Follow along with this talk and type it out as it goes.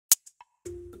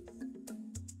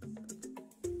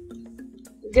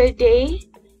Good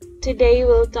day. Today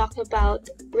we'll talk about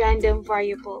random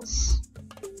variables.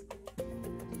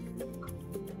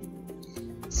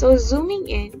 So zooming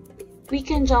in, we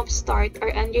can jumpstart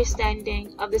our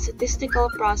understanding of the statistical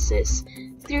process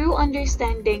through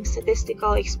understanding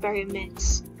statistical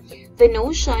experiments. The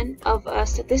notion of a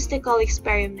statistical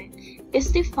experiment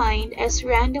is defined as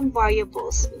random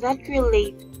variables that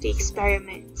relate to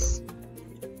experiments.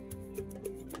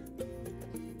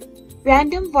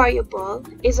 Random variable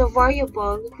is a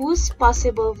variable whose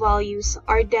possible values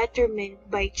are determined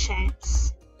by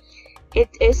chance. It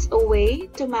is a way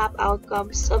to map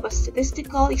outcomes of a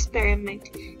statistical experiment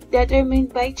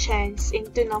determined by chance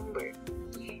into number,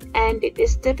 and it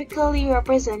is typically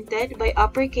represented by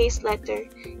uppercase letter,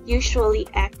 usually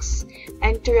x,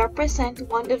 and to represent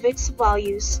one of its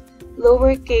values,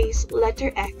 lowercase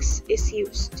letter x is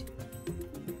used.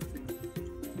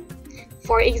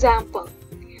 For example,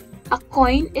 a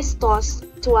coin is tossed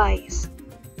twice.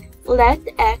 Let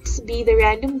x be the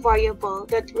random variable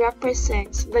that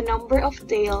represents the number of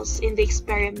tails in the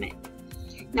experiment.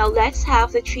 Now let's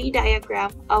have the tree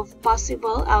diagram of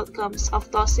possible outcomes of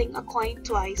tossing a coin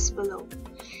twice below.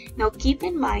 Now keep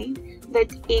in mind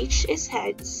that H is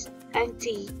heads and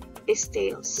T is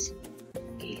tails.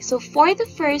 Okay, so for the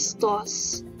first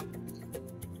toss,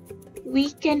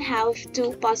 we can have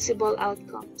two possible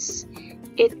outcomes.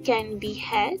 It can be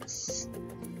heads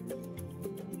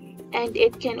and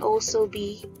it can also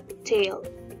be tail.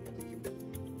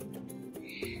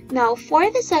 Now for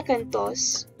the second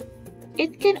toss,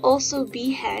 it can also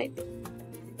be head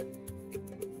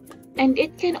and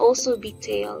it can also be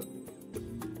tail.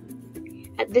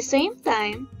 At the same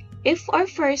time, if our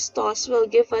first toss will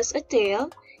give us a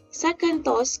tail, second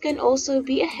toss can also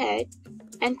be a head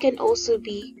and can also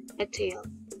be a tail.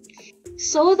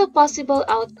 So the possible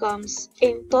outcomes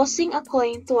in tossing a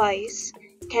coin twice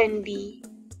can be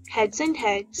heads and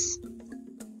heads,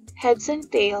 heads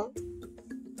and tail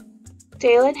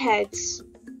and heads,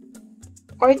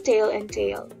 or tail and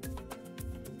tail.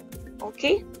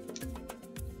 Okay?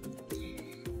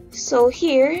 So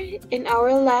here in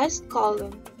our last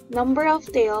column, number of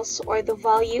tails or the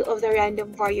value of the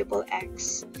random variable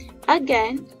x.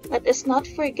 Again, let us not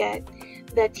forget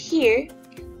that here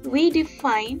we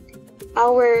defined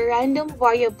our random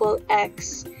variable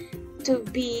x to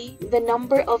be the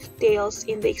number of tails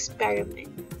in the experiment.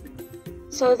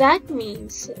 So that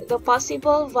means the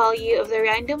possible value of the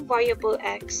random variable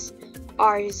x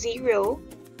are 0,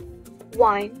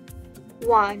 1,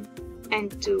 1,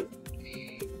 and 2.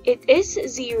 It is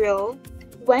 0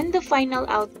 when the final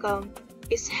outcome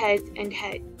is head and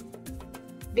head.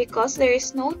 Because there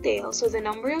is no tail, so the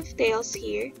number of tails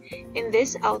here in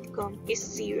this outcome is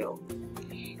 0.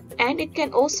 And it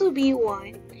can also be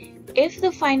 1 if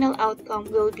the final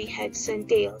outcome will be heads and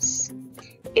tails.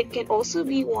 It can also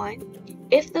be 1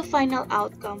 if the final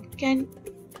outcome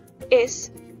is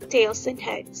tails and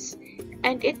heads.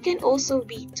 And it can also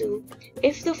be 2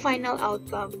 if the final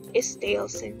outcome is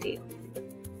tails and tail.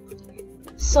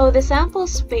 So the sample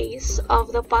space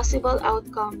of the possible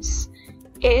outcomes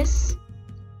is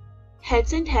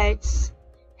heads and heads,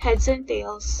 heads and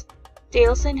tails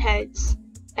and heads,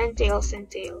 and tails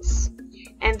and tails.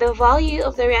 And the value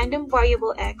of the random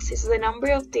variable x is the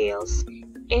number of tails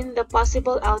in the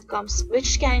possible outcomes,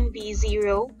 which can be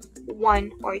 0,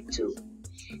 1, or 2.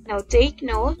 Now take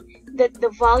note that the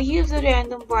value of the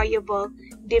random variable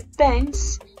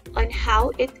depends on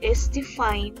how it is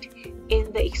defined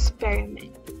in the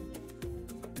experiment.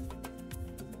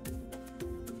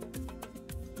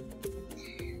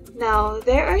 Now,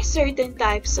 there are certain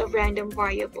types of random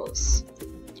variables.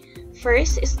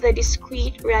 First is the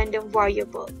discrete random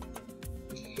variable.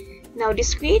 Now,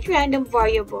 discrete random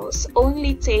variables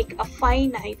only take a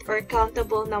finite or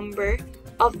countable number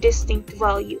of distinct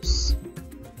values.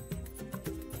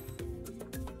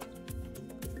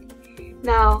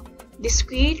 Now,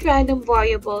 discrete random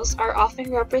variables are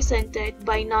often represented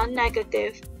by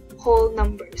non-negative whole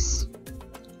numbers.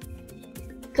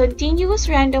 Continuous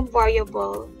random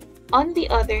variable, on the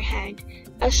other hand,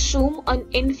 assume an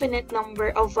infinite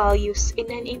number of values in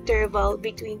an interval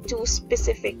between two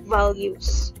specific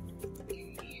values.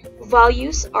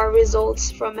 Values are results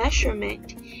from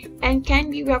measurement and can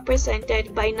be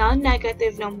represented by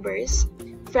non-negative numbers,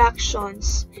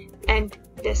 fractions, and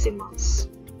decimals.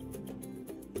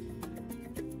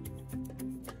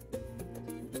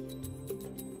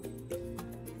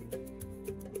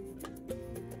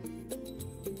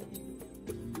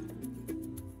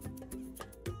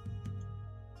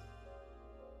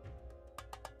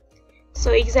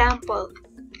 So example,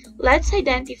 Let's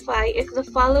identify if the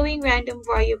following random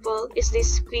variable is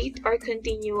discrete or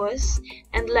continuous,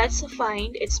 and let's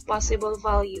find its possible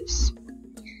values.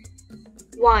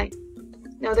 1.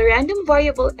 Now the random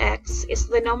variable x is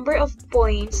the number of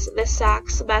points the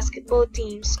Sacs basketball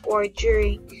team scored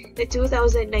during the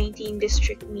 2019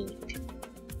 district meet.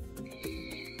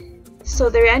 So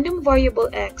the random variable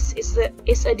x is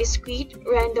a discrete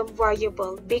random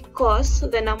variable because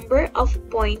the number of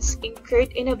points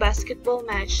incurred in a basketball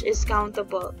match is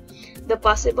countable. The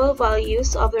possible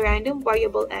values of the random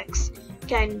variable x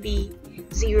can be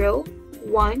 0,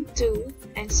 1, 2,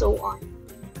 and so on.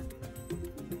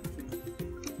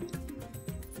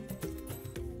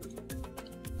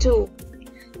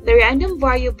 The random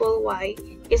variable y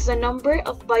is the number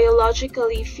of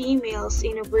biologically females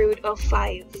in a brood of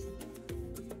 5.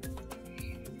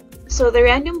 So the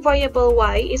random variable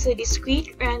y is a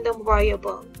discrete random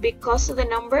variable because the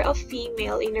number of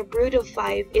female in a brood of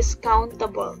 5 is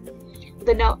countable.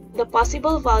 The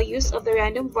possible values of the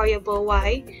random variable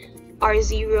y are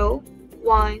 0,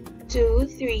 1, 2,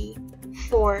 3,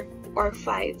 4, or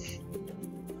 5.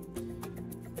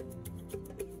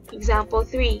 Example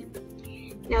 3.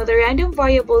 Now the random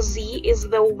variable z is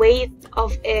the weight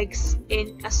of eggs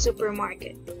in a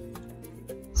supermarket.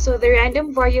 So the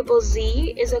random variable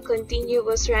z is a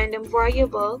continuous random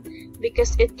variable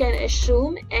because it can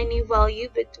assume any value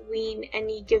between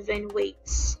any given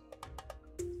weights.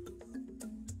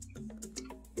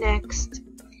 Next,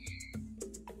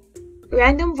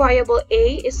 random variable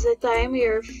a is the time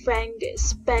your friend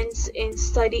spends in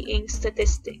studying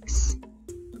statistics.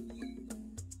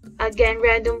 Again,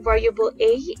 random variable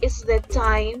a is the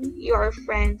time your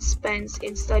friend spends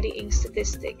in studying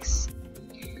statistics.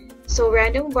 So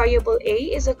random variable a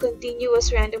is a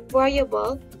continuous random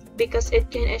variable because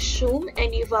it can assume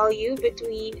any value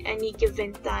between any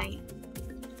given time.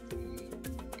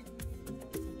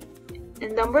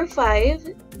 And number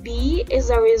 5, b is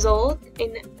a result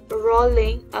in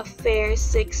rolling a fair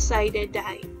 6-sided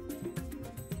die.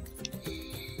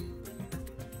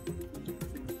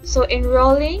 So in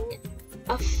rolling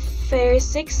a fair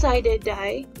 6-sided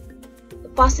die, the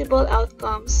possible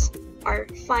outcomes are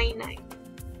finite.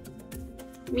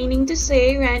 Meaning to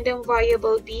say, random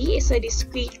variable b is a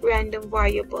discrete random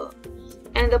variable,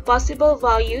 and the possible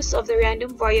values of the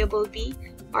random variable b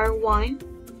are 1,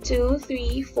 2,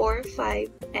 3, 4, 5,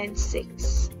 and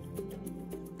 6.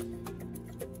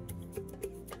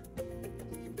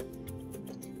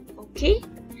 Okay,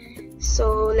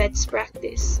 so let's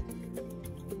practice.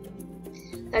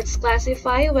 Let's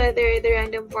classify whether the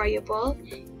random variable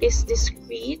is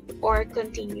discrete or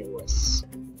continuous.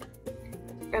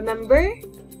 Remember,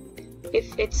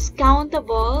 if it's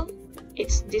countable,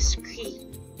 it's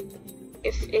discrete.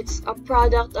 If it's a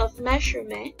product of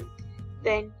measurement,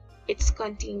 then it's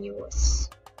continuous.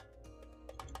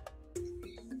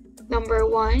 Number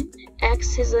 1,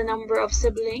 x is the number of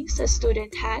siblings a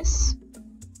student has.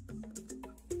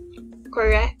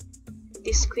 Correct.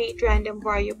 Discrete random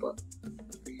variable.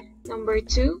 Number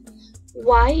 2,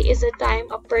 y is the time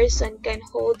a person can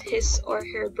hold his or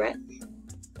her breath.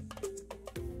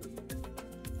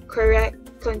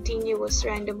 Correct. Continuous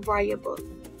random variable.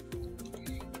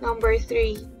 Number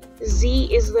 3,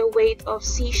 z is the weight of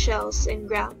seashells in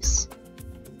grams.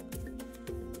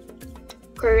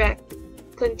 Correct.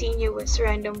 Continuous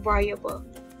random variable.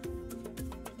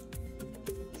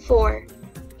 4,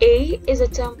 a is the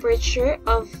temperature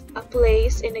of a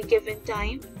place in a given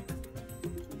time.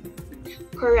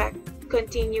 Correct.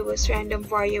 Continuous random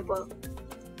variable.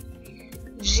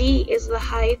 G is the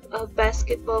height of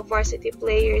basketball varsity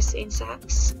players in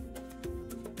Sacs.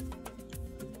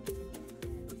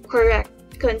 Correct.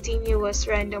 Continuous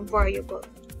random variable.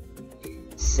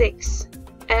 6.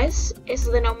 S is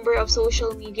the number of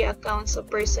social media accounts a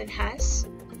person has.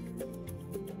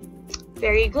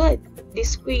 Very good.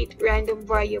 Discrete random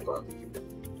variable.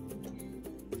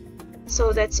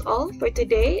 So that's all for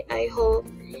today. I hope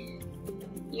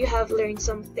you have learned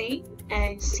something,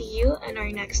 and see you in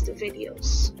our next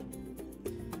videos.